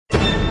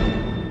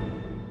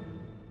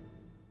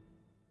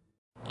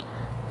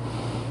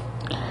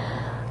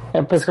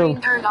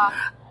Episode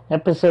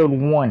Episode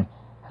 1.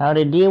 How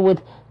to deal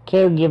with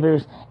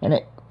caregivers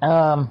and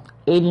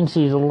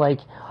agencies alike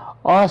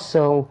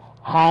also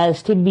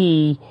has to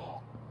be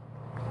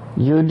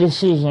your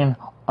decision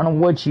on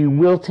what you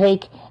will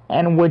take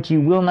and what you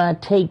will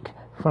not take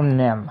from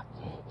them.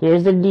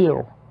 Here's the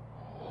deal.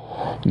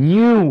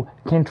 You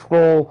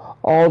control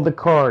all the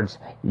cards.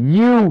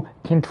 You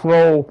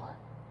control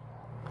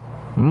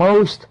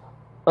most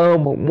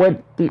of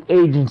what the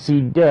agency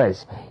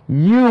does.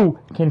 You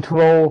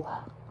control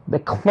the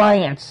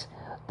clients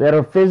that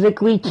are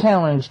physically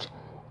challenged,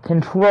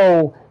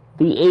 control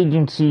the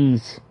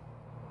agencies.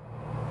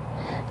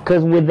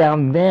 Because without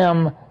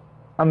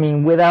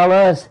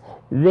us,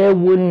 there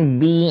wouldn't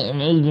be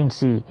an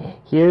agency.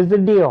 Here's the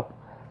deal.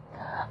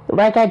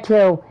 Like I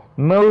tell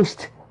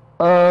most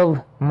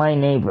of my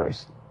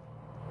neighbors,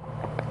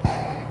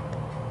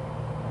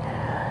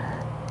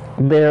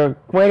 there are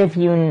quite a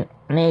few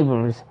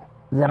neighbors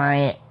that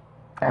I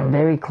am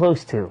very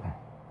close to.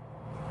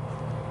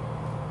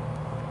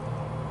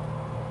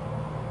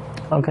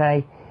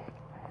 Okay?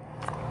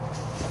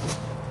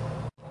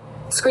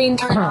 Screen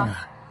turned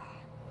off.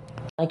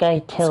 Like I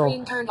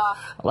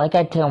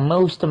tell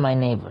most of my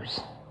neighbors,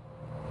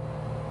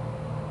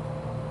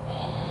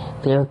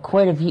 there are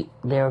quite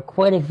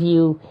a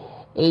few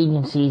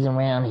agencies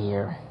around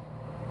here.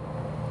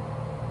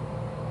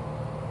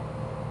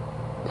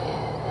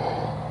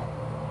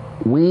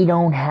 We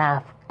don't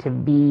have to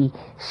be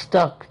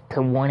stuck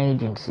to one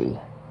agency.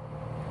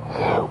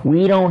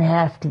 We don't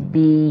have to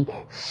be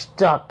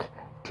stuck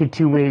to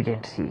two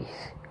agencies.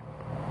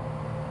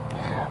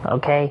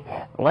 Okay?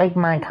 Like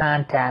my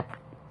contact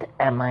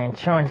at my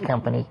insurance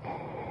company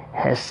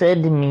has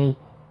said to me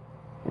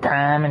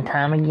time and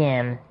time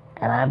again,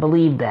 and I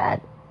believe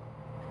that,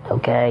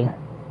 okay?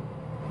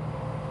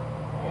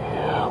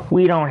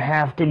 We don't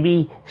have to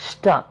be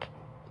stuck.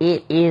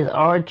 It is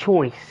our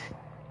choice.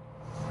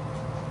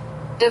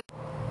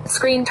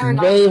 Screen turned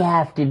off. They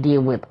have to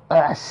deal with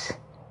us.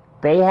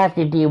 They have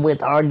to deal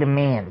with our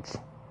demands.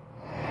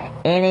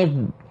 And if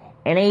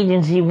an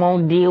agency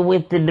won't deal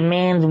with the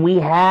demands we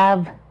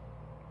have,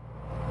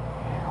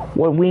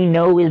 what we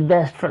know is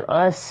best for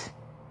us,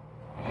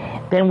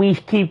 then we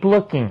keep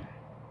looking.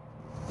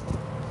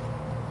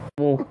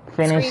 We'll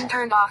finish Screen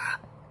turned off.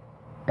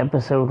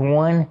 Episode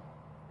 1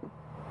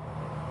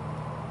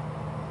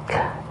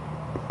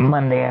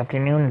 Monday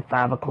afternoon at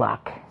 5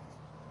 o'clock.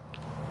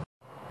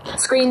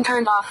 Screen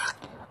turned off.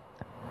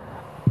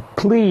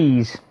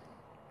 Please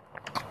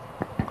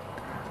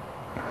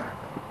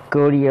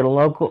go to your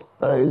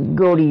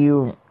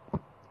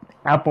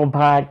Apple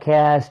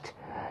Podcast,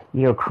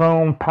 your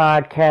Chrome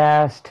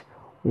Podcast,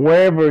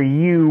 wherever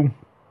you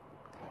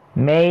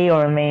may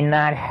or may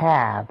not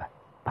have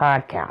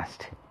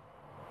podcast.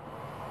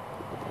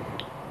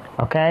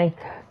 Okay?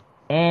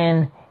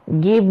 And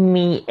give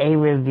me a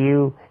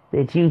review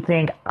that you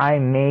think I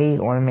may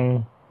or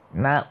may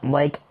not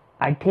like.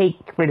 I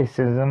take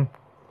criticism.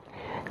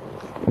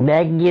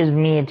 That gives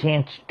me a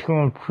chance to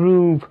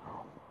improve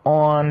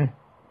on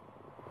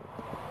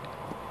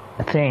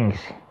things.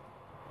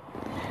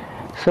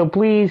 So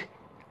please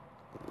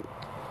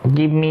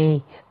give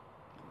me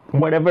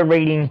whatever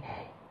rating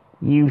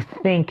you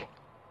think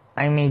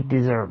I may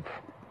deserve.